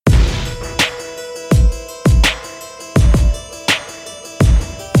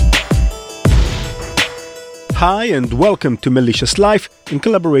Hi and welcome to Malicious Life in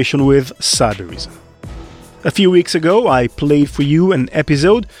collaboration with Cybereason. A few weeks ago, I played for you an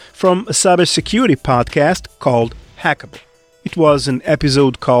episode from a cybersecurity podcast called Hackable. It was an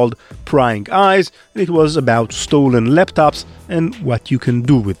episode called Prying Eyes, and it was about stolen laptops and what you can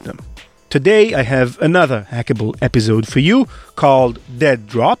do with them. Today, I have another Hackable episode for you called Dead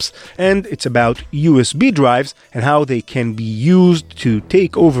Drops, and it's about USB drives and how they can be used to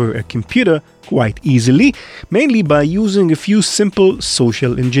take over a computer quite easily, mainly by using a few simple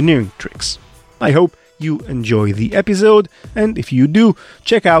social engineering tricks. I hope you enjoy the episode, and if you do,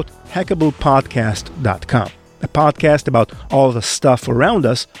 check out hackablepodcast.com, a podcast about all the stuff around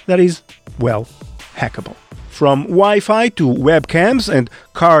us that is, well, hackable. From Wi-Fi to webcams and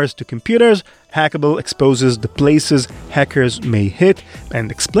cars to computers, Hackable exposes the places hackers may hit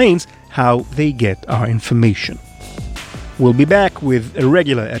and explains how they get our information. We'll be back with a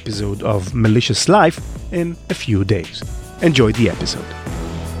regular episode of Malicious Life in a few days. Enjoy the episode.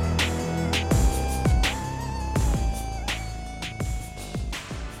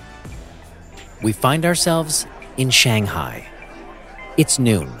 We find ourselves in Shanghai. It's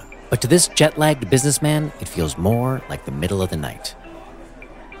noon, but to this jet-lagged businessman, it feels more like the middle of the night.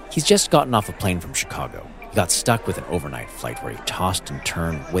 He's just gotten off a plane from Chicago. He got stuck with an overnight flight where he tossed and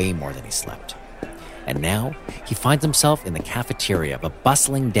turned way more than he slept. And now, he finds himself in the cafeteria of a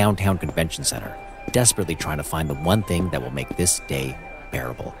bustling downtown convention center, desperately trying to find the one thing that will make this day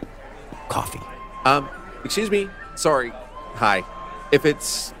bearable. Coffee. Excuse me. Sorry. Hi. If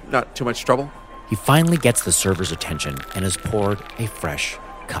it's not too much trouble. He finally gets the server's attention and is poured a fresh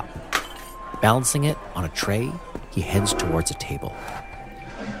cup. Balancing it on a tray, he heads towards a table.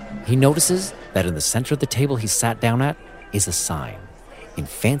 He notices that in the center of the table he sat down at is a sign. In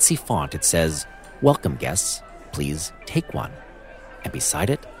fancy font, it says, "Welcome guests, please take one." And beside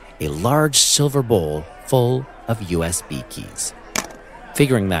it, a large silver bowl full of USB keys.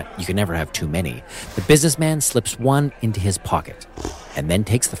 Figuring that you can never have too many, the businessman slips one into his pocket and then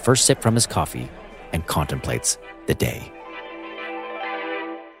takes the first sip from his coffee and contemplates the day.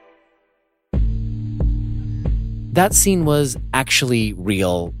 That scene was actually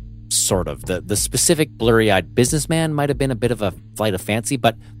real, sort of. The specific blurry-eyed businessman might have been a bit of a flight of fancy,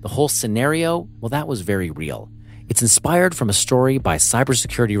 but the whole scenario, well, that was very real. It's inspired from a story by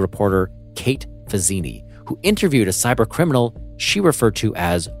cybersecurity reporter Kate Fazzini, who interviewed a cybercriminal she referred to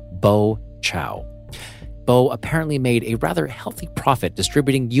as Bo Chow. Bo apparently made a rather healthy profit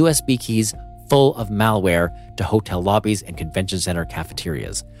distributing USB keys full of malware to hotel lobbies and convention center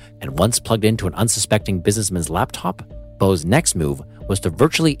cafeterias. And once plugged into an unsuspecting businessman's laptop, Bo's next move was to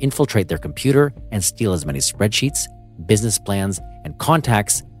virtually infiltrate their computer and steal as many spreadsheets, business plans, and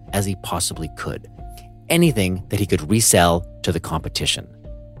contacts as he possibly could. Anything that he could resell to the competition.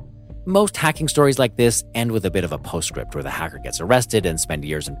 Most hacking stories like this end with a bit of a postscript where the hacker gets arrested and spends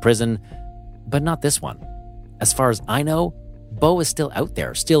years in prison, but not this one. As far as I know, Bo is still out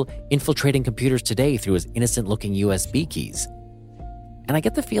there, still infiltrating computers today through his innocent-looking USB keys. And I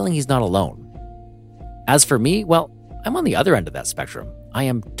get the feeling he's not alone. As for me, well, I'm on the other end of that spectrum. I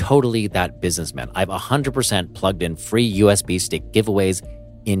am totally that businessman. I've 100% plugged in free USB stick giveaways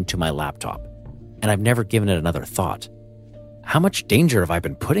into my laptop, and I've never given it another thought. How much danger have I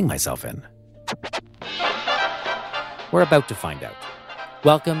been putting myself in? We're about to find out.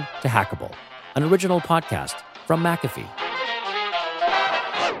 Welcome to Hackable, an original podcast from McAfee.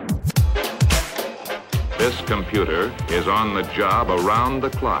 This computer is on the job around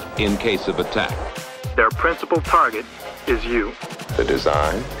the clock in case of attack. Their principal target is you. The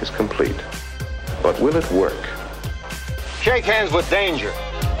design is complete. But will it work? Shake hands with danger.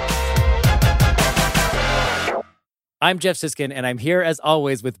 I'm Jeff Siskin, and I'm here as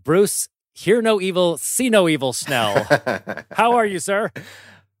always with Bruce. Hear no evil, see no evil, Snell. How are you, sir?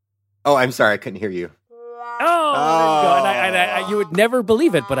 Oh, I'm sorry. I couldn't hear you. Oh. And you would never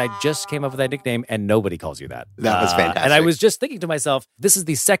believe it, but I just came up with that nickname, and nobody calls you that. That was fantastic. And I was just thinking to myself, this is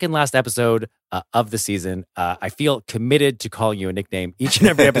the second last episode of the season. I feel committed to calling you a nickname each and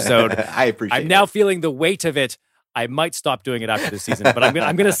every episode. I appreciate it. I'm now feeling the weight of it. I might stop doing it after this season, but I'm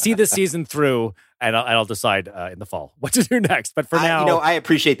going to see this season through, and I'll decide in the fall what to do next. But for now, I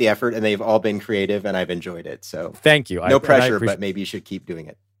appreciate the effort, and they've all been creative, and I've enjoyed it. So thank you. No pressure, but maybe you should keep doing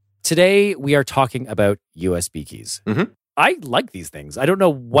it. Today we are talking about USB keys. Mm-hmm. I like these things. I don't know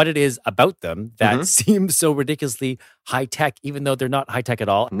what it is about them that seems so ridiculously high tech, even though they're not high tech at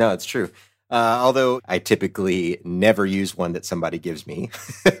all. No, it's true. Although I typically never use one that somebody gives me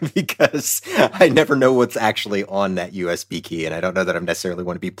because I never know what's actually on that USB key, and I don't know that I necessarily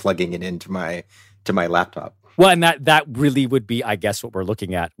want to be plugging it into my laptop. Well, and that really would be, I guess, what we're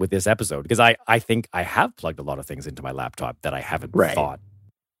looking at with this episode. Because I think I have plugged a lot of things into my laptop that I haven't thought,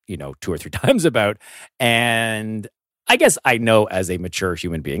 2 or 3 times about. And I guess I know as a mature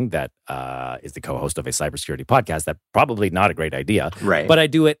human being that is the co-host of a cybersecurity podcast, that probably not a great idea. Right. But I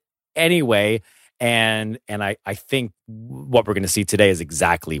do it anyway. And I think what we're going to see today is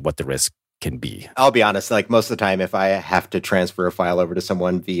exactly what the risk can be. I'll be honest, like most of the time, if I have to transfer a file over to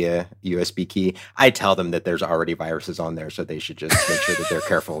someone via USB key, I tell them that there's already viruses on there, so they should just make sure that they're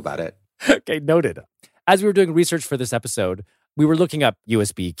careful about it. Okay, noted. As we were doing research for this episode, we were looking up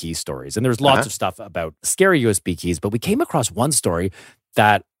USB key stories, and there's lots of stuff about scary USB keys, but we came across one story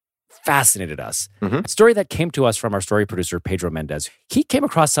that fascinated us. A story that came to us from our story producer, Pedro Mendez. He came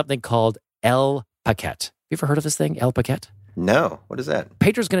across something called El Paquete. You ever heard of this thing, El Paquete? No. What is that?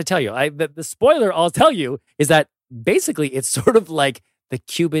 Pedro's going to tell you. The spoiler I'll tell you is that basically it's sort of like the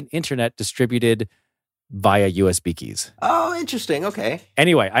Cuban internet distributed via USB keys. Oh, interesting. Okay.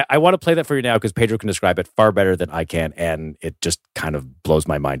 Anyway, I want to play that for you now because Pedro can describe it far better than I can, and it just kind of blows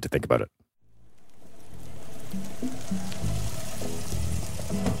my mind to think about it.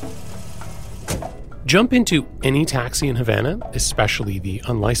 Jump into any taxi in Havana, especially the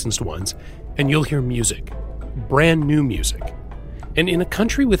unlicensed ones, and you'll hear music. Brand new music. And in a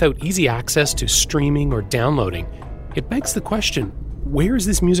country without easy access to streaming or downloading, it begs the question, where is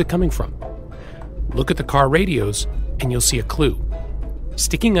this music coming from? Look at the car radios and you'll see a clue.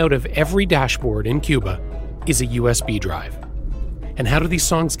 Sticking out of every dashboard in Cuba is a USB drive. And how do these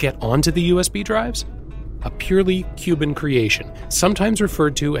songs get onto the USB drives? A purely Cuban creation, sometimes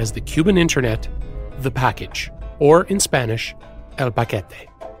referred to as the Cuban internet, the package, or in Spanish, el paquete.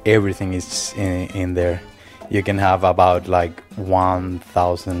 Everything is in there. You can have about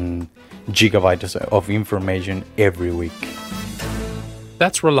 1,000 gigabytes of information every week.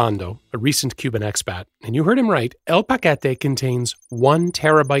 That's Rolando, a recent Cuban expat. And you heard him right. El Paquete contains 1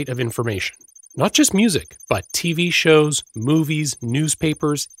 terabyte of information. Not just music, but TV shows, movies,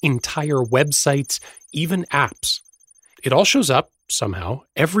 newspapers, entire websites, even apps. It all shows up, somehow,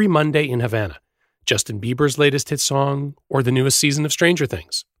 every Monday in Havana. Justin Bieber's latest hit song, or the newest season of Stranger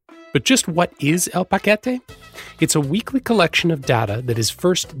Things. But just what is El Paquete? It's a weekly collection of data that is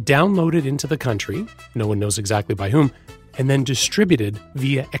first downloaded into the country, no one knows exactly by whom, and then distributed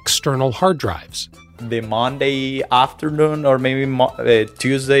via external hard drives. The Monday afternoon or maybe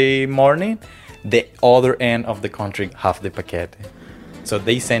Tuesday morning, the other end of the country have the paquete. So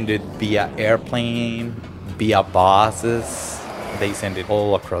they send it via airplane, via buses. They send it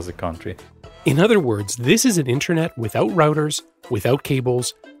all across the country. In other words, this is an internet without routers, without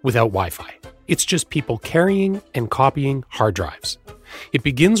cables, without Wi-Fi. It's just people carrying and copying hard drives. It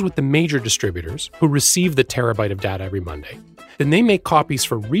begins with the major distributors, who receive the terabyte of data every Monday. Then they make copies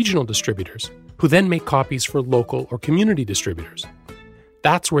for regional distributors, who then make copies for local or community distributors.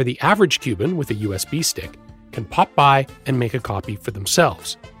 That's where the average Cuban with a USB stick can pop by and make a copy for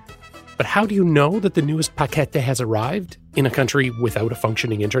themselves. But how do you know that the newest paquete has arrived in a country without a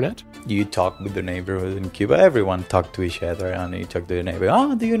functioning internet? You talk with the neighborhood in Cuba, everyone talk to each other, and you talk to the neighbor.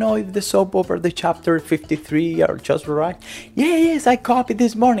 Oh, do you know if the soap opera, the chapter 53 are just right? Yes, I copied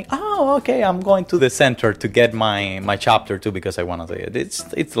this morning. Oh, okay, I'm going to the center to get my chapter too because I want to say it.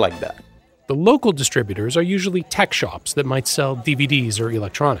 It's like that. The local distributors are usually tech shops that might sell DVDs or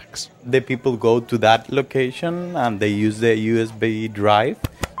electronics. The people go to that location and they use the USB drive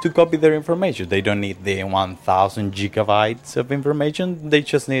to copy their information. They don't need the 1,000 gigabytes of information. They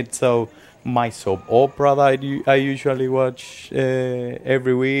just need my soap opera that I usually watch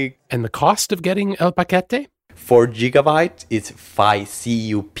every week. And the cost of getting El Paquete? 4 gigabytes is 5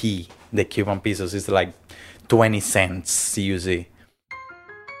 CUP. The Cuban pesos is like 20 cents CUC.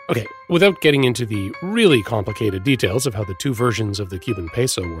 Okay, without getting into the really complicated details of how the 2 versions of the Cuban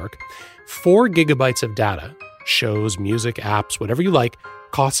peso work, 4 gigabytes of data, shows, music, apps, whatever you like,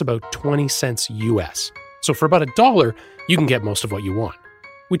 costs about 20 cents US. So for about $1, you can get most of what you want.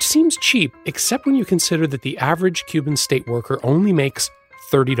 Which seems cheap, except when you consider that the average Cuban state worker only makes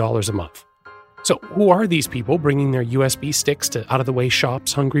 $30 a month. So who are these people bringing their USB sticks to out-of-the-way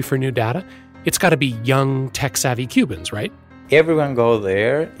shops hungry for new data? It's got to be young, tech-savvy Cubans, right? Everyone go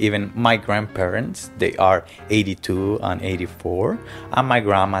there, even my grandparents, they are 82 and 84. And my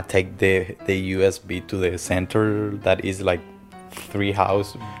grandma take the USB to the center that is like 3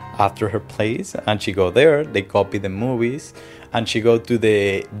 houses after her place. And she go there, they copy the movies. And she go to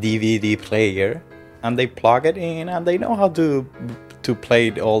the DVD player and they plug it in and they know how to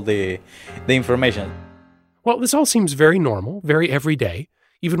play all the information. Well, this all seems very normal, very everyday.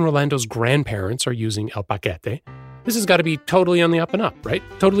 Even Rolando's grandparents are using El Paquete. This has got to be totally on the up and up, right?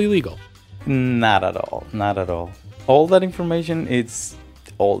 Totally legal. Not at all. Not at all. All that information is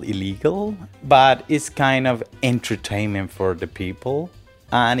all illegal, but it's kind of entertainment for the people.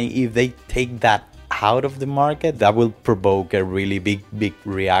 And if they take that out of the market, that will provoke a really big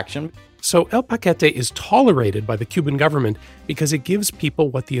reaction. So El Paquete is tolerated by the Cuban government because it gives people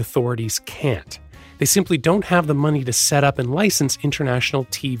what the authorities can't. They simply don't have the money to set up and license international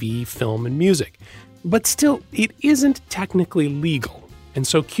TV, film, and music. But still, it isn't technically legal. And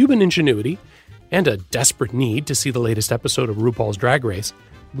so Cuban ingenuity, and a desperate need to see the latest episode of RuPaul's Drag Race,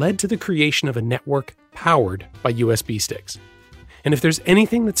 led to the creation of a network powered by USB sticks. And if there's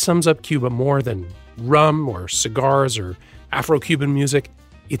anything that sums up Cuba more than rum or cigars or Afro-Cuban music,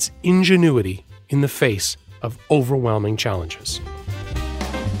 it's ingenuity in the face of overwhelming challenges.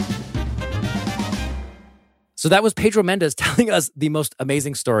 So that was Pedro Mendes telling us the most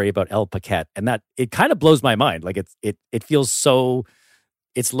amazing story about El Paquete, and that it kind of blows my mind. Like it feels so,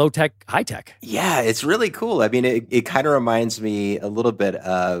 it's low tech, high tech. Yeah, it's really cool. I mean, it kind of reminds me a little bit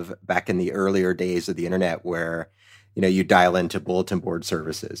of back in the earlier days of the internet, where you dial into bulletin board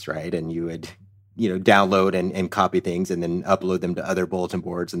services, right? And you would download and copy things and then upload them to other bulletin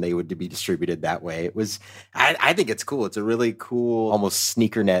boards, and they would be distributed that way. It was, I think it's cool. It's a really cool, almost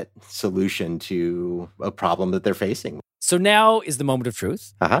sneakernet solution to a problem that they're facing. So now is the moment of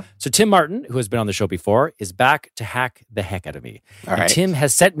truth. Uh-huh. So Tim Martin, who has been on the show before, is back to hack the heck out of me. All right. Tim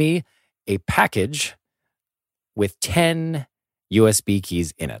has sent me a package with 10 USB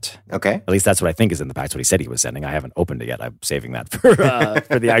keys in it. Okay. At least that's what I think is in the pack. That's what he said he was sending. I haven't opened it yet. I'm saving that for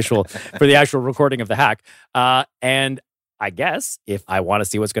the actual recording of the hack. And I guess if I want to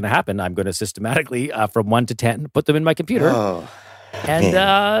see what's going to happen, I'm going to systematically from 1 to 10 put them in my computer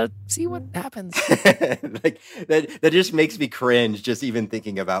and see what happens. Like that just makes me cringe just even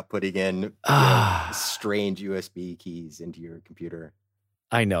thinking about putting in strange USB keys into your computer.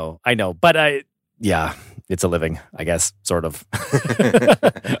 I know, but yeah, it's a living, I guess, sort of.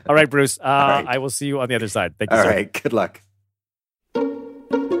 All right, Bruce. right. I will see you on the other side. Thank you, All sir. right, good luck.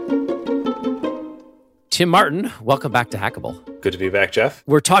 Tim Martin, welcome back to Hackable. Good to be back, Jeff.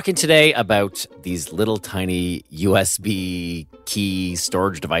 We're talking today about these little tiny USB key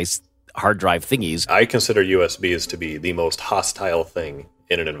storage device hard drive thingies. I consider USBs to be the most hostile thing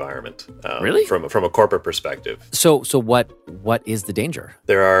in an environment. Really? From a corporate perspective. So what is the danger?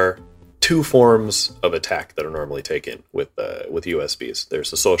 There are two forms of attack that are normally taken with USBs. There's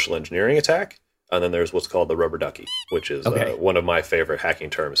the social engineering attack, and then there's what's called the rubber ducky, which is one of my favorite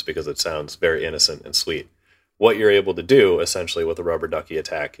hacking terms because it sounds very innocent and sweet. What you're able to do, essentially, with the rubber ducky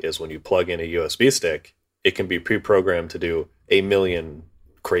attack is when you plug in a USB stick, it can be pre-programmed to do a million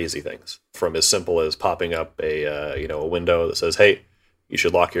crazy things, from as simple as popping up a window that says, "Hey, you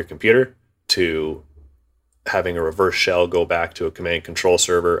should lock your computer," to having a reverse shell go back to a command control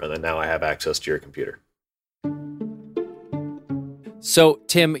server, and then now I have access to your computer. So,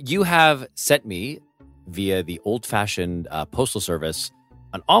 Tim, you have sent me via the old-fashioned postal service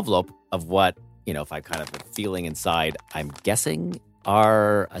an envelope of what, if I kind of feeling inside, I'm guessing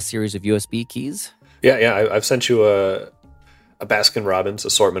are a series of USB keys. Yeah. I've sent you a Baskin-Robbins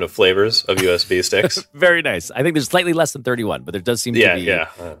assortment of flavors of USB sticks. Very nice. I think there's slightly less than 31, but there does seem to be a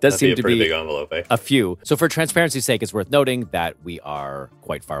pretty big envelope, eh? A few. So for transparency's sake, it's worth noting that we are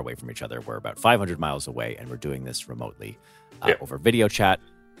quite far away from each other. We're about 500 miles away, and we're doing this remotely over video chat.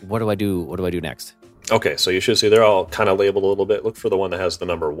 What do I do? What do I do next? Okay, so you should see they're all kind of labeled a little bit. Look for the one that has the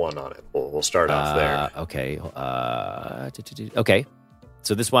number 1 on it. We'll start off there. Okay. Okay.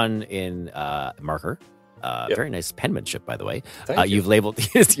 So this one in marker. Very nice penmanship, by the way. Thank you. You've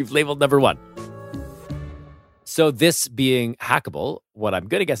labeled number 1. So this being hackable, what I'm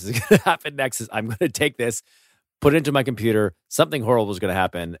going to guess is going to happen next is I'm going to take this, put it into my computer. Something horrible is going to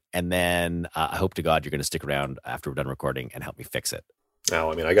happen, and then I hope to God you're going to stick around after we're done recording and help me fix it.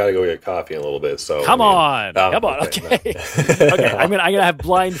 Now, I got to go get coffee in a little bit. So come on. Okay. No. Okay. I'm going to have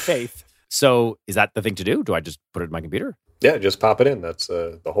blind faith. So is that the thing to do? Do I just put it in my computer? Yeah, just pop it in. That's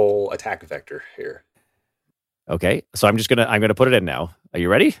the whole attack vector here. Okay, so I'm gonna put it in now. Are you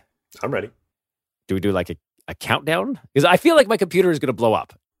ready? I'm ready. Do we do like a countdown? Because I feel like my computer is gonna blow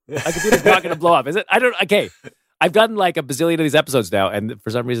up. My computer's not gonna blow up, is it? I don't. Okay, I've done like a bazillion of these episodes now, and for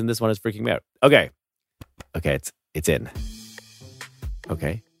some reason this one is freaking me out. Okay, it's in.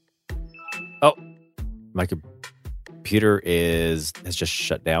 Okay. Oh, my computer has just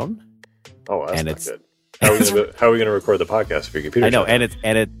shut down. Oh, that's not good. How are we gonna record the podcast if your computer? I know, and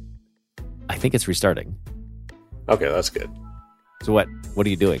it. I think it's restarting. Okay, that's good. So what are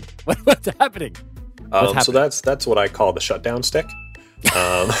you doing? What's happening? So that's what I call the shutdown stick.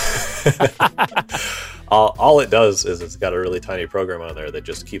 All it does is it's got a really tiny program on there that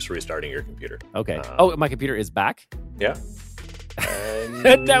just keeps restarting your computer. Okay. My computer is back? Yeah.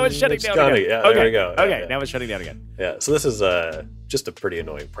 Now it's shutting down again. Yeah, okay. There we go. Okay, yeah. Now it's shutting down again. Yeah, so this is just a pretty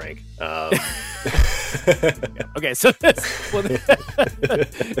annoying prank. Okay, so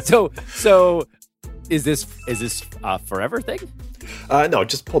so is this a forever thing? No,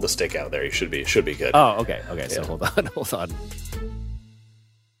 just pull the stick out there. You should be good. Oh, okay. So hold on.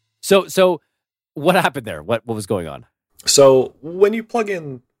 So what happened there? What was going on? So when you plug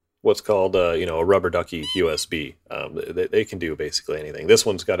in what's called a rubber ducky USB, they can do basically anything. This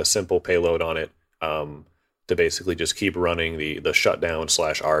one's got a simple payload on it to basically just keep running the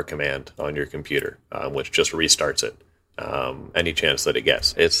shutdown/R command on your computer, which just restarts it any chance that it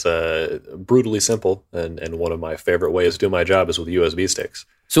gets. It's brutally simple, and one of my favorite ways to do my job is with USB sticks.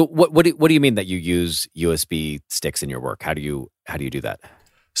 So what do you mean that you use USB sticks in your work? How do you do that?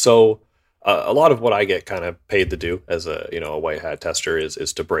 So a lot of what I get kind of paid to do as a white hat tester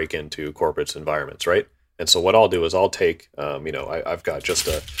is to break into corporates environments, right? And so what I'll do is I'll take, I've got just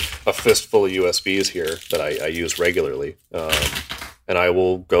a fistful of USBs here that I use regularly, and I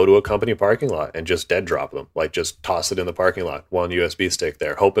will go to a company parking lot and just dead drop them, like just toss it in the parking lot, one USB stick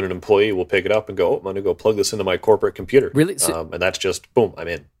there, hoping an employee will pick it up and go, I'm going to go plug this into my corporate computer. Really? And that's just, boom, I'm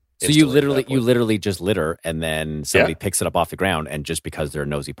in. So you literally just litter, and then somebody picks it up off the ground, and just because they're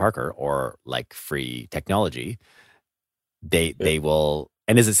nosy Parker or like free technology, they will.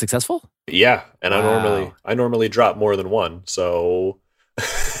 And is it successful? Yeah, and wow. I normally drop more than one. So,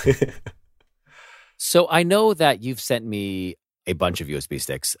 so I know that you've sent me a bunch of USB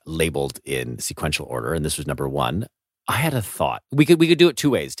sticks labeled in sequential order, and this was number one. I had a thought. We could do it two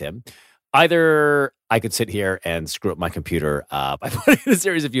ways, Tim. Either I could sit here and screw up my computer by putting in a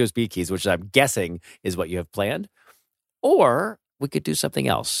series of USB keys, which I'm guessing is what you have planned, or we could do something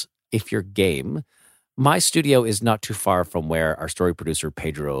else. If you're game, my studio is not too far from where our story producer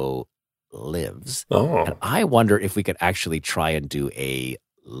Pedro lives. Oh. And I wonder if we could actually try and do a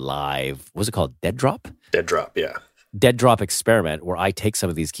live, what's it called? Dead drop? Dead drop, yeah. Dead drop experiment where I take some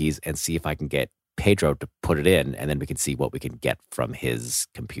of these keys and see if I can get Pedro to put it in, and then we can see what we can get from his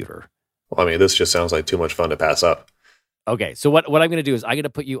computer. Well, I mean, this just sounds like too much fun to pass up. Okay, so what I'm going to do is I'm going to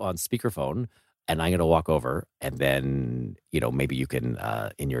put you on speakerphone, and I'm going to walk over, and then, maybe you can,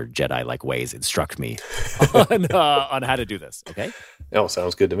 in your Jedi-like ways, instruct me on how to do this, okay? Oh,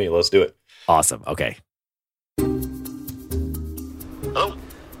 sounds good to me. Let's do it. Awesome, okay. Hello?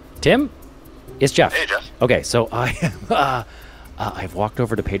 Tim? It's Jeff. Hey, Jeff. Okay, so I've walked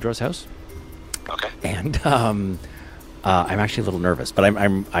over to Pedro's house. Okay. And I'm actually a little nervous, but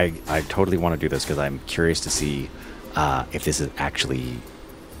I totally want to do this because I'm curious to see if this is actually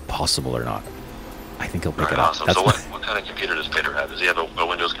possible or not. I think he'll pick it up. Awesome. So what kind of computer does Pedro have? Does he have a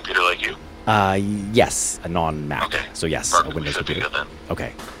Windows computer like you? Yes, a non-Mac. Okay. So yes, Perfect. a Windows Should computer. Be good then.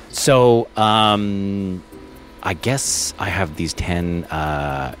 Okay. So I guess I have these 10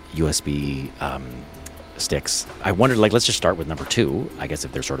 USB sticks. I wondered, let's just start with number 2. I guess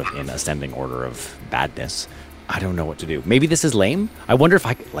if they're sort of in ascending order of badness. I don't know what to do. Maybe this is lame. I wonder if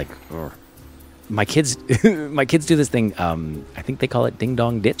I my kids do this thing. I think they call it ding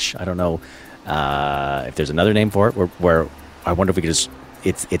dong ditch. I don't know if there's another name for it. Where I wonder if we could just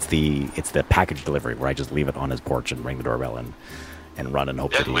it's the package delivery where I just leave it on his porch and ring the doorbell and run and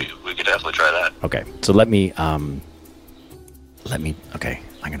hope that we could definitely try that. Okay, so let me. Okay,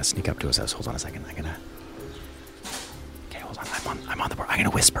 I'm gonna sneak up to his house. Hold on a second. Okay, hold on. I'm on the board. I'm gonna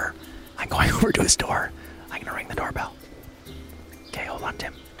whisper. I'm going over to his door. I'm gonna ring the doorbell. Okay, hold on,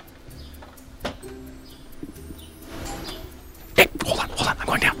 Tim. Hey, hold on. I'm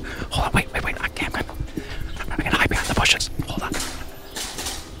going down. Hold on, wait. I'm gonna hide behind the bushes. Hold on.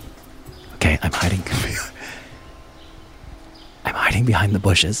 Okay, I'm hiding. I'm hiding behind the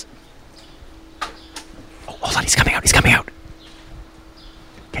bushes. Oh, hold on, he's coming out.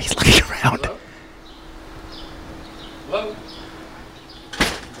 Okay, he's looking around. Hello?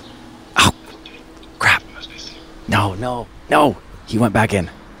 Oh, crap. No. He went back in.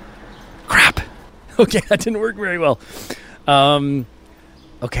 Crap. Okay, that didn't work very well.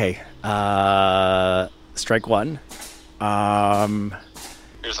 Okay. Strike one.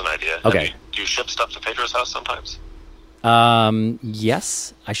 Here's an idea. Okay. Do you ship stuff to Pedro's house sometimes?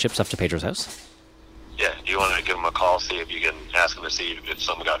 Yes, I ship stuff to Pedro's house. Yeah, do you want to give him a call, see if you can ask him to see if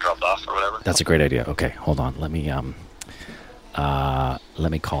something got dropped off or whatever? That's a great idea. Okay, hold on. Let me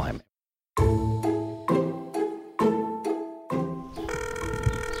call him.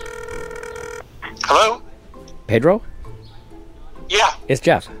 Hello? Pedro? Yeah. It's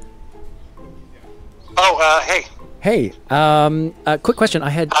Jeff. Oh, hey. Hey, quick question.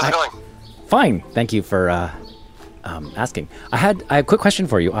 How's it going? Fine. Thank you for asking. I had a quick question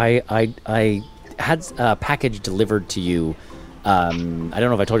for you. I had a package delivered to you. I don't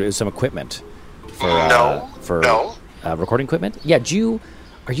know if I told you, it was some equipment for recording equipment. Yeah.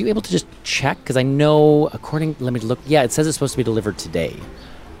 Are you able to just check? Because I know, let me look. Yeah, it says it's supposed to be delivered today.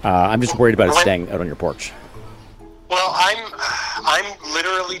 I'm just worried about it staying out on your porch. Well, I'm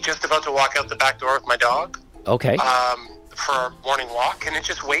literally just about to walk out the back door with my dog. Okay. For our morning walk. Can it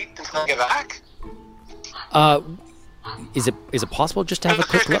just wait until I get back? Is it possible just to have a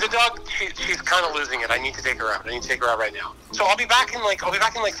quick look? The dog, she's kind of losing it. I need to take her out. Right now. So I'll be back in like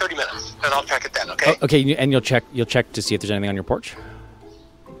 30 minutes, and I'll check it then. Okay. Okay, and you'll check to see if there's anything on your porch.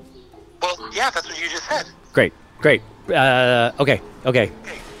 Well, yeah, that's what you just said. Great. Okay. Okay.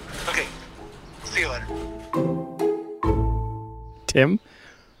 See you later. Tim?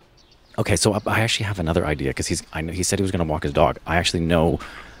 Okay, so I actually have another idea because he said he was going to walk his dog. I actually know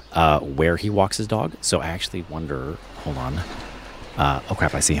where he walks his dog, so I actually wonder. Hold on. Oh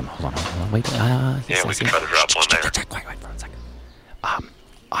crap! I see him. Hold on. Wait. Yeah, we can try to drop one there. Wait for a second.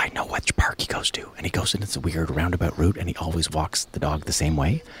 I know which park he goes to, and he goes in. It's a weird roundabout route, and he always walks the dog the same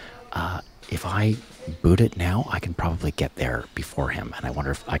way. If I boot it now, I can probably get there before him, and I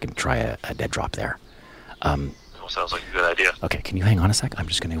wonder if I can try a dead drop there. Sounds like a good idea. Okay, can you hang on a sec? I'm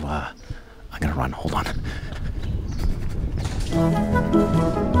just going to, I'm going to run. Hold on.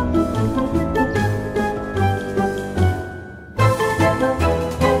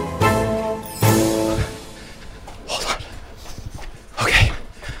 Hold on. Okay.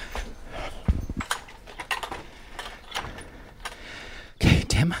 Okay,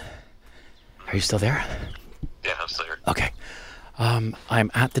 Tim? Are you still there? Yeah, I'm still here. Okay. I'm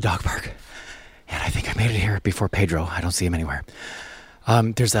at the dog park. And I think I made it here before Pedro. I don't see him anywhere.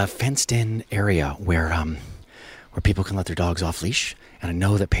 There's a fenced-in area where people can let their dogs off leash, and I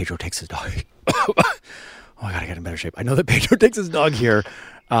know that Pedro takes his dog. Oh, I gotta get in better shape. I know that Pedro takes his dog here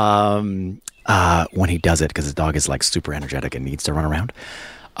when he does it because his dog is like super energetic and needs to run around.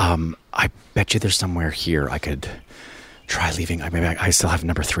 I bet you there's somewhere here I could try leaving. I still have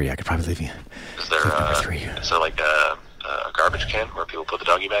number 3. I could probably leave you. Is there number 3? Is there like a garbage can where people put the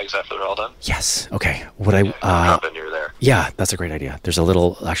doggy bags after they're all done? Yes. Okay. Drop it near there. Yeah, that's a great idea. There's a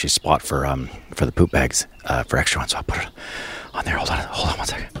little actually spot for the poop bags for extra ones, so I'll put it on there. Hold on 1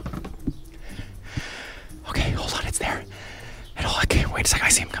 second. Okay, hold on, it's there. And okay, wait a second, I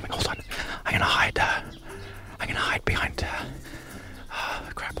see him coming. Hold on. I'm gonna hide behind.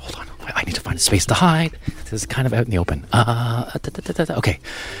 Crap. Hold on. I need to find a space to hide. This is kind of out in the open. Okay.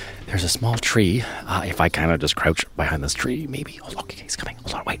 There's a small tree. If I kind of just crouch behind this tree, maybe. Oh, look, he's coming.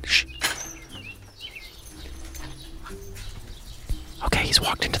 Hold on, wait. Shh. Okay, he's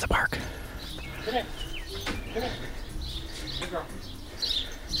walked into the park. Come here. Good girl.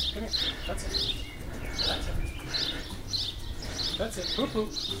 Come here. That's it. Poo-poo.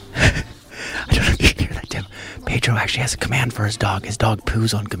 I don't know if you can hear that, Tim. Pedro actually has a command for his dog. His dog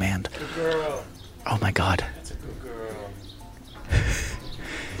poos on command. Good girl. Oh, my God. That's a good girl.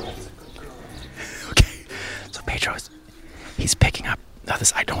 Okay, so Pedro he's picking up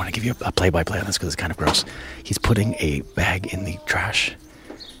this. I don't want to give you a play-by-play on this because it's kind of gross. He's putting a bag in the trash,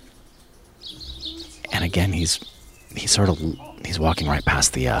 and again he's walking right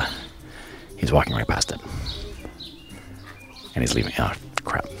past it, and he's leaving. Oh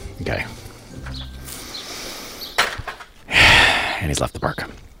crap! Okay, and he's left the park.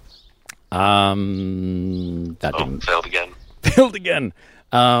 That didn't failed again. Failed again.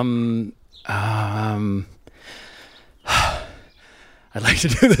 I'd like to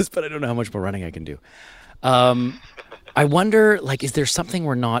do this, but I don't know how much more running I can do. I wonder, is there something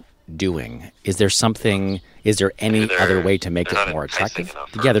we're not doing? Is there any other way to make it more attractive?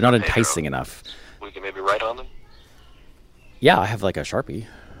 Yeah, they're not enticing enough. We can maybe write on them? Yeah, I have a Sharpie.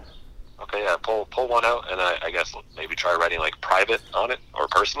 Okay, yeah, pull one out, and I guess maybe try writing private on it, or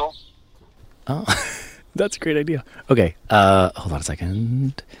personal. Oh, that's a great idea. Okay, hold on a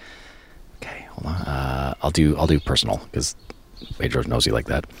second. Okay, hold on. I'll do personal because Pedro's nosy like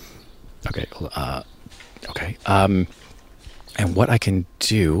that. Okay, okay. And what I can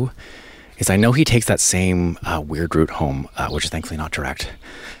do is I know he takes that same weird route home, which is thankfully not direct.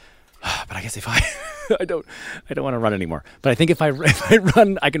 But I guess if I don't want to run anymore. But I think if I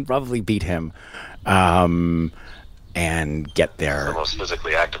run, I can probably beat him. And get there. The most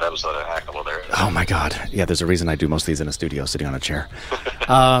physically active episode of Hackable there. Oh my God. Yeah, there's a reason I do most of these in a studio, sitting on a chair.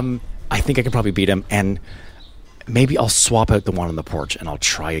 I think I can probably beat him, and maybe I'll swap out the one on the porch, and I'll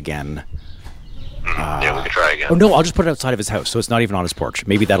try again. Yeah, we could try again. Oh no, I'll just put it outside of his house, so it's not even on his porch.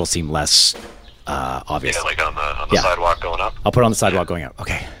 Maybe that'll seem less obvious. Yeah, like on the sidewalk going up? I'll put it on the sidewalk going up.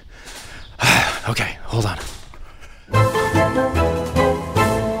 Okay. Okay, hold on.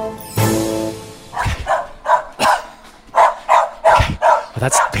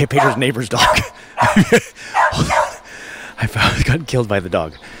 That's Pedro's neighbor's dog. Hold on. I got killed by the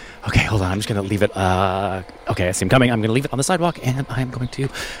dog. Okay, hold on. I'm just going to leave it. Okay, I see him coming. I'm going to leave it on the sidewalk, and I'm going to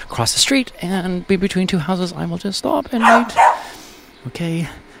cross the street and be between two houses. I will just stop and wait. Okay,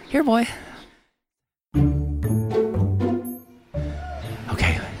 here, boy.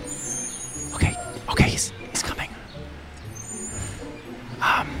 Okay, he's coming.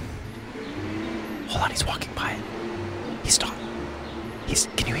 Hold on, he's walking by. He stopped.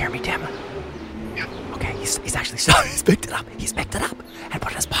 Can you hear me, Tim? Yeah. Okay, he's actually stopped. He's picked it up. He's picked it up and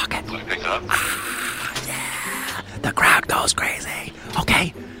put it in his pocket. So I picked it up? Yeah. The crowd goes crazy.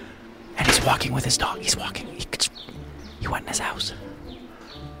 Okay. And he's walking with his dog. He's walking. He went in his house.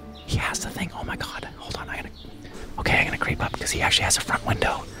 He has the thing. Oh my God. Hold on. I'm gonna creep up because he actually has a front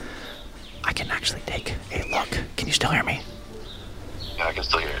window. I can actually take a look. Can you still hear me? Yeah, I can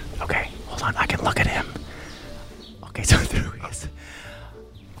still hear it. Okay, hold on. I can look at him. Okay, so there he is.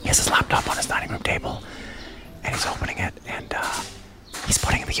 He has his laptop on his dining room table, and he's opening it, and he's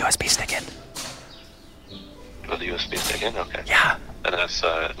putting the USB stick in. Put the USB stick in? Okay. Yeah. And that's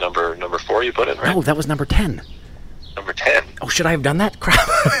number 4 you put in, right? No, that was number 10. Number 10? Oh, should I have done that? Crap.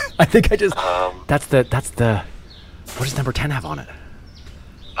 I think I just... That's the... What does number 10 have on it?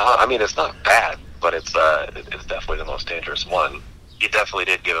 I mean, it's not bad, but it's definitely the most dangerous one. You definitely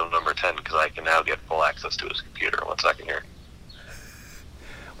did give him number 10, because I can now get full access to his computer. 1 second here.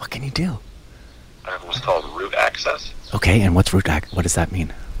 What can you do? What's called root access. Okay, and what's root access? What does that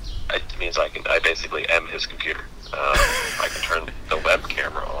mean? It means I basically am his computer. I can turn the web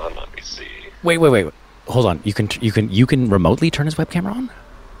camera on. Let me see. Wait. Hold on. You can remotely turn his web camera on?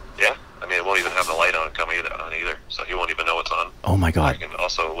 Yeah. I mean, it won't even have the light on either, so he won't even know it's on. Oh my God. I can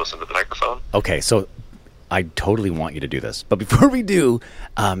also listen to the microphone. Okay, so I totally want you to do this. But before we do,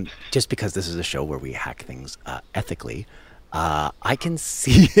 just because this is a show where we hack things ethically, I can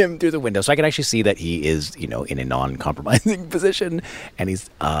see him through the window. So I can actually see that he is, in a non-compromising position. And he's,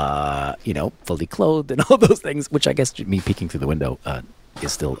 fully clothed and all those things, which I guess me peeking through the window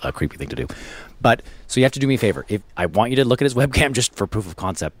is still a creepy thing to do. But, so you have to do me a favor. If I want you to look at his webcam just for proof of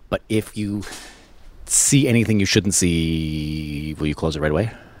concept. But if you see anything you shouldn't see, will you close it right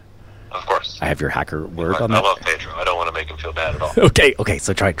away? Of course. I have your hacker word on that. I love Pedro. I don't want to make him feel bad at all. Okay.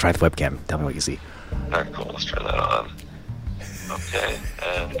 So try the webcam. Tell me what you see. All right, cool. Let's turn that on. Okay,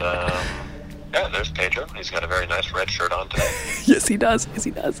 and yeah, there's Pedro. He's got a very nice red shirt on today. Yes, he does.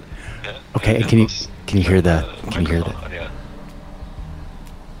 Yeah. Okay, and can you hear the? Can you hear the? Yeah.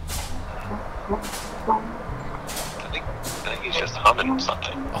 I think he's just humming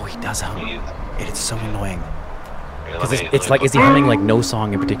something. Oh, he does hum. It is so annoying. Because it's like, is he humming like no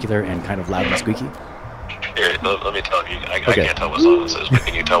song in particular and kind of loud and squeaky? Here, let me tell you. I can't tell what song this is, but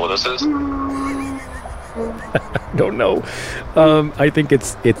can you tell what this is? I don't know. I think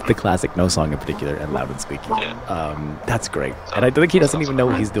it's the classic no song in particular and loud and squeaky. Yeah. That's great. And I think he doesn't even know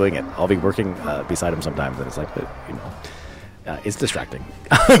he's doing it. I'll be working beside him sometimes, and it's like, it's distracting.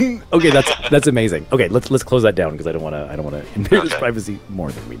 Okay, that's amazing. Okay, let's close that down because I don't want to invade his privacy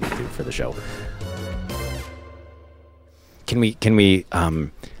more than we need to for the show. Can we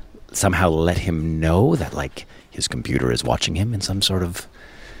somehow let him know that like his computer is watching him in some sort of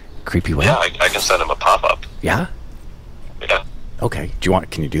creepy way? Yeah, I can send him a pop-up. Yeah? Yeah. Okay.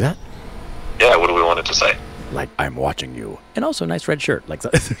 Can you do that? Yeah, what do we want it to say? Like, I'm watching you. And also, nice red shirt. Like,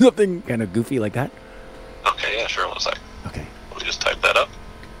 something kind of goofy like that? Okay, yeah, sure, 1 sec. Okay. We'll just type that up.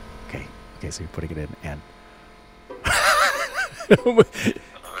 Okay, so you're putting it in, and...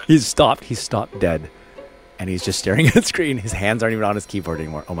 He's stopped dead. And he's just staring at the screen. His hands aren't even on his keyboard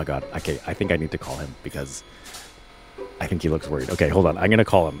anymore. Oh my God. Okay, I think I need to call him because... I think he looks worried. Okay, hold on. I'm gonna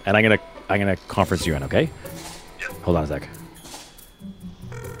call him, and I'm gonna conference you in. Okay? Yeah. Hold on a sec.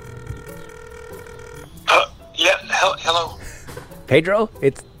 Yeah. Hello. Pedro,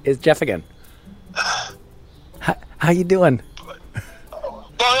 it's Jeff again. How you doing? Well,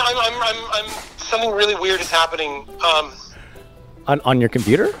 I'm something really weird is happening. On your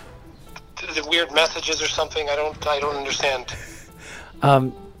computer? The weird messages or something. I don't understand.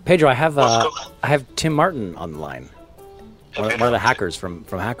 Pedro, I have Tim Martin on the line. One of the hackers from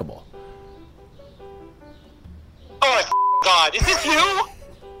Hackable. Oh my God! Is this you?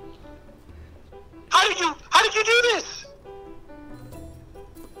 How did you do this?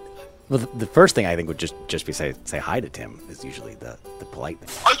 Well, the first thing I think would just be say hi to Tim is usually the polite thing.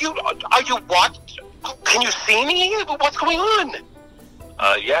 Are you what? Can you see me? What's going on?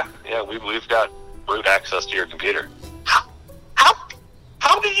 Yeah, we've got root access to your computer.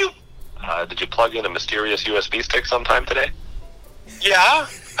 How did you? Did you plug in a mysterious USB stick sometime today? Yeah,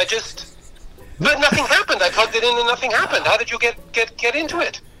 but nothing happened. I plugged it in and nothing happened. How did you get into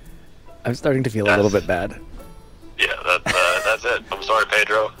it? I'm starting to feel a little bit bad. Yeah, that's it. I'm sorry,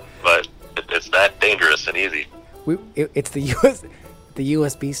 Pedro, but it's that dangerous and easy. It's the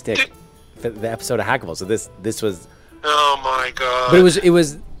USB stick for the episode of Hackable. So this was. Oh my god! But it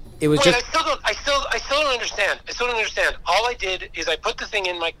was Wait, just. I still don't understand. All I did is I put the thing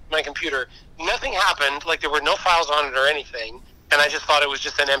in my computer. Nothing happened. Like there were no files on it or anything, and I just thought it was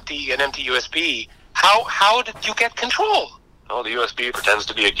just an empty USB. How did you get control? Well, the USB pretends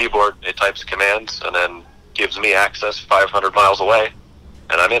to be a keyboard. It types commands and then gives me access 500 miles away,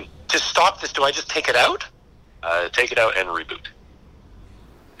 and I'm in. To stop this, do I just take it out? Take it out and reboot.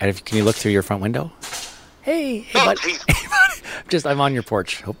 And can you look through your front window? Hey, buddy. I'm on your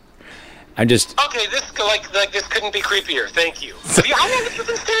porch. I'm just. Okay, this couldn't be creepier. Thank you. How long have you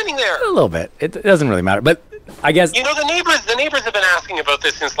been standing there? A little bit. It doesn't really matter, but I guess. You know, the neighbors have been asking about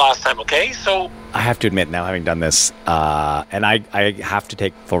this since last time. Okay, so. I have to admit, now having done this, and I have to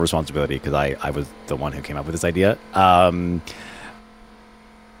take full responsibility because I was the one who came up with this idea.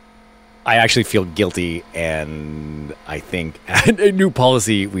 I actually feel guilty, and I think a new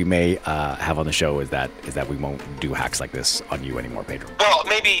policy we may have on the show is that we won't do hacks like this on you anymore, Pedro. Well,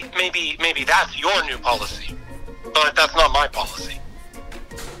 maybe that's your new policy, but that's not my policy.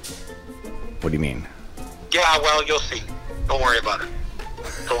 What do you mean? Yeah, well, you'll see. Don't worry about it.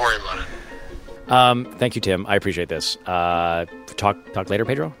 Thank you, Tim. I appreciate this. Talk later,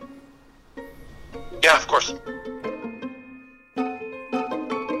 Pedro? Yeah, of course.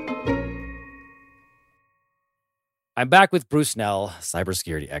 I'm back with Bruce Snell,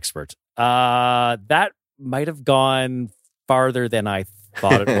 cybersecurity expert. That might have gone farther than I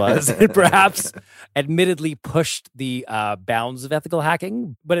thought it was, and perhaps admittedly pushed the bounds of ethical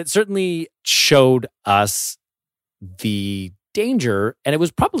hacking, but it certainly showed us the danger, and it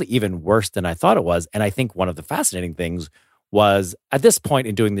was probably even worse than I thought it was. And I think one of the fascinating things was, at this point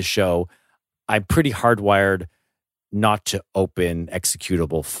in doing the show, I'm pretty hardwired not to open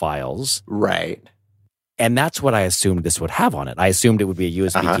executable files. Right. And that's what I assumed this would have on it. I assumed it would be a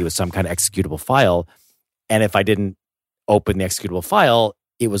USB key with some kind of executable file. And if I didn't open the executable file,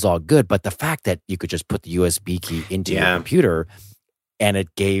 it was all good. But the fact that you could just put the USB key into your computer and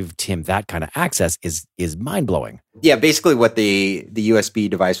it gave Tim that kind of access is mind-blowing. Yeah, basically what the USB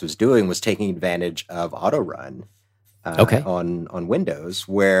device was doing was taking advantage of auto run on Windows,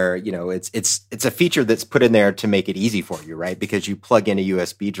 where, you know, it's a feature that's put in there to make it easy for you, right? Because you plug in a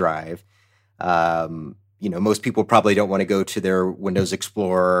USB drive. You know, most people probably don't want to go to their Windows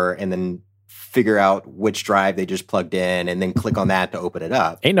Explorer and then figure out which drive they just plugged in and then click on that to open it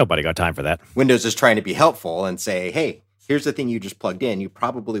up. Ain't nobody got time for that. Windows is trying to be helpful and say, hey, here's the thing you just plugged in. You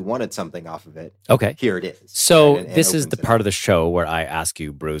probably wanted something off of it. Okay. Here it is. So this is the part of the show where I ask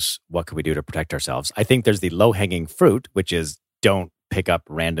you, Bruce, what can we do to protect ourselves? I think there's the low-hanging fruit, which is don't pick up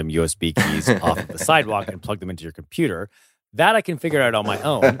random USB keys off of the sidewalk and plug them into your computer. That I can figure out on my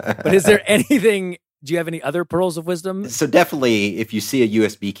own. But is there anything... Do you have any other pearls of wisdom? So definitely, if you see a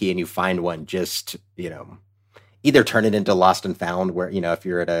USB key and you find one, just, you know, either turn it into lost and found, where, you know, if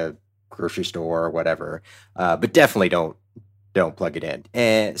you're at a grocery store or whatever, but definitely don't plug it in.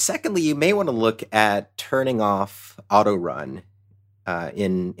 And secondly, you may want to look at turning off auto run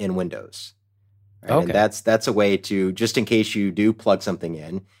in Windows. Right? Okay. And that's a way to, just in case you do plug something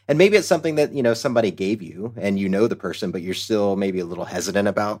in, and maybe it's something that, you know, somebody gave you and you know the person, but you're still maybe a little hesitant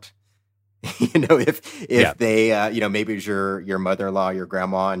about. You know, if they, you know, maybe it's your mother-in-law, your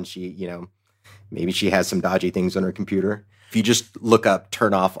grandma, and she, you know, maybe she has some dodgy things on her computer. If you just look up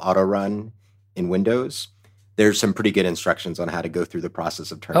turn off auto run in Windows, there's some pretty good instructions on how to go through the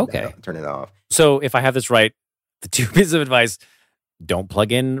process of turning it off. So if I have this right, the two pieces of advice: don't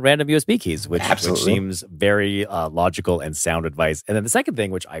plug in random USB keys, which seems very logical and sound advice. And then the second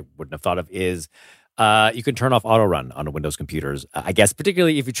thing, which I wouldn't have thought of, is you can turn off auto run on Windows computers. I guess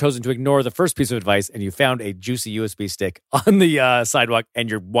particularly if you've chosen to ignore the first piece of advice and you found a juicy USB stick on the sidewalk and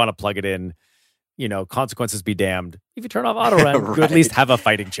you want to plug it in, you know, consequences be damned. If you turn off auto run, right. You at least have a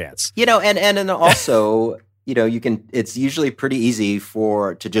fighting chance. You know, and also, you know, it's usually pretty easy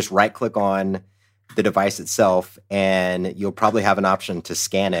to just right click on the device itself, and you'll probably have an option to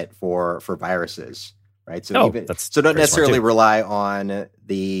scan it for viruses. Right. So don't necessarily rely on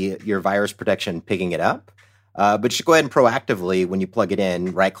your virus protection picking it up, but just go ahead and proactively, when you plug it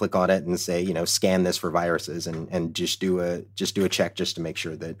in, right click on it and say, you know, scan this for viruses, and just do a check just to make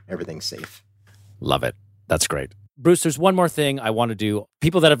sure that everything's safe. Love it. That's great. Bruce, there's one more thing I want to do.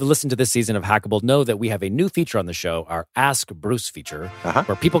 People that have listened to this season of Hackable know that we have a new feature on the show, our Ask Bruce feature,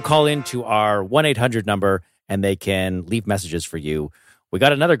 where people call into our 1-800 number and they can leave messages for you. We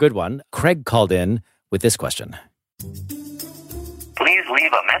got another good one. Craig called in with this question. Please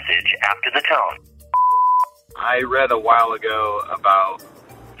leave a message after the tone. I read a while ago about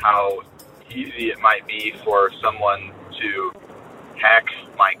how easy it might be for someone to hack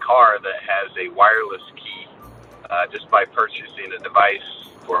my car that has a wireless key just by purchasing a device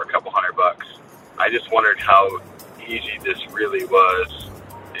for a couple $100. I just wondered how easy this really was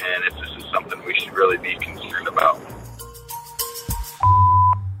and if this is something we should really be concerned about.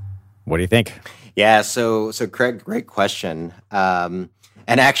 What do you think? Yeah, so Craig, great question. And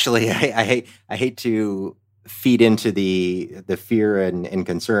actually, I hate to feed into the fear and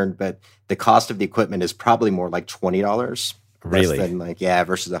concern, but the cost of the equipment is probably more like $20. Really? Than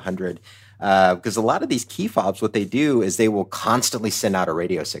versus $100. Because a lot of these key fobs, what they do is they will constantly send out a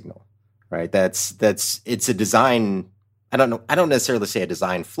radio signal, right? It's a design. I don't necessarily say a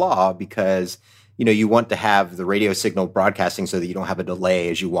design flaw because, you want to have the radio signal broadcasting so that you don't have a delay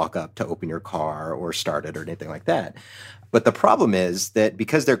as you walk up to open your car or start it or anything like that. But the problem is that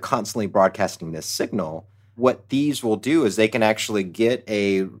because they're constantly broadcasting this signal, what these will do is they can actually get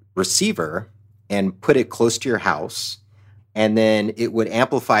a receiver and put it close to your house. And then it would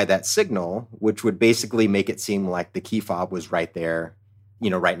amplify that signal, which would basically make it seem like the key fob was right there,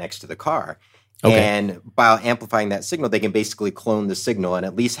 right next to the car. Okay. And by amplifying that signal, they can basically clone the signal and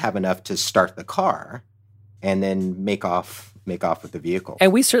at least have enough to start the car and then make off with the vehicle.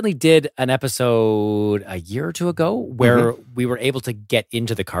 And we certainly did an episode a year or two ago where we were able to get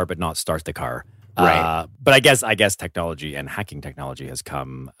into the car but not start the car. Right. But I guess technology and hacking technology has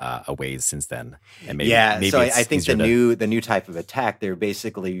come a ways since then. And maybe so I think the new type of attack, they're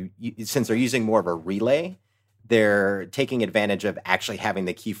basically, since they're using more of a relay, they're taking advantage of actually having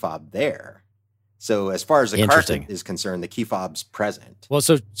the key fob there. So as far as the car is concerned, the key fob's present. Well,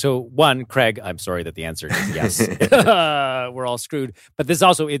 so one, Craig, I'm sorry that the answer is yes. We're all screwed. But this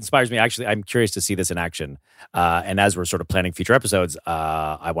also inspires me. Actually, I'm curious to see this in action. And as we're sort of planning future episodes,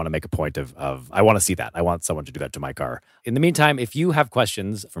 I want to make a point of I want to see that. I want someone to do that to my car. In the meantime, if you have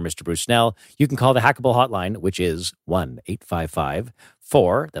questions for Mr. Bruce Snell, you can call the Hackable hotline, which is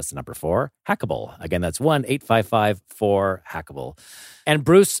 1-855-4, that's the number 4, Hackable. Again, that's 1-855-4-Hackable. And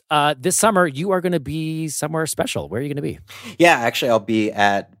Bruce, this summer, you are going to be somewhere special. Where are you going to be? Yeah, actually, I'll be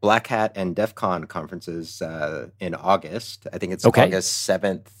at Black Hat and DEF CON conferences in August. I think it's August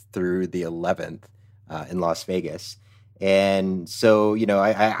 7th through the 11th in Las Vegas. And so,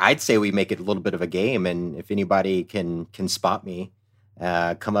 I'd say we make it a little bit of a game. And if anybody can spot me,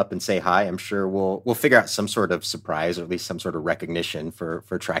 come up and say hi. I'm sure we'll figure out some sort of surprise or at least some sort of recognition for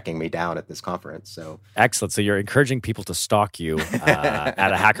tracking me down at this conference. So excellent. So you're encouraging people to stalk you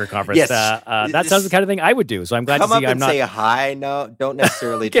at a hacker conference. Yes. That sounds the kind of thing I would do. So I'm glad to see I'm not... say hi. No, don't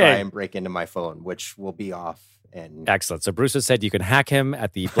necessarily try and break into my phone, which will be off. And excellent. So Bruce has said you can hack him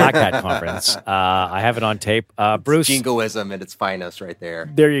at the Black Hat conference. I have it on tape. Bruce, jingoism at its finest right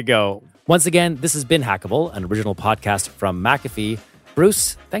there. There you go. Once again, this has been Hackable, an original podcast from McAfee.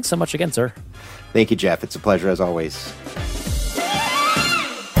 Bruce, thanks so much again, sir. Thank you, Jeff. It's a pleasure as always.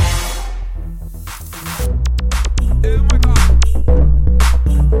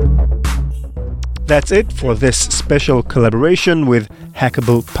 That's it for this special collaboration with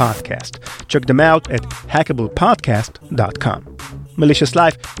Hackable Podcast. Check them out at hackablepodcast.com. Malicious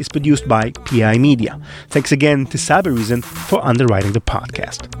Life is produced by PI Media. Thanks again to Cybereason for underwriting the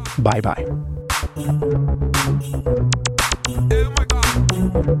podcast. Bye-bye.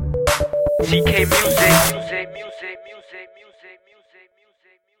 CK Music.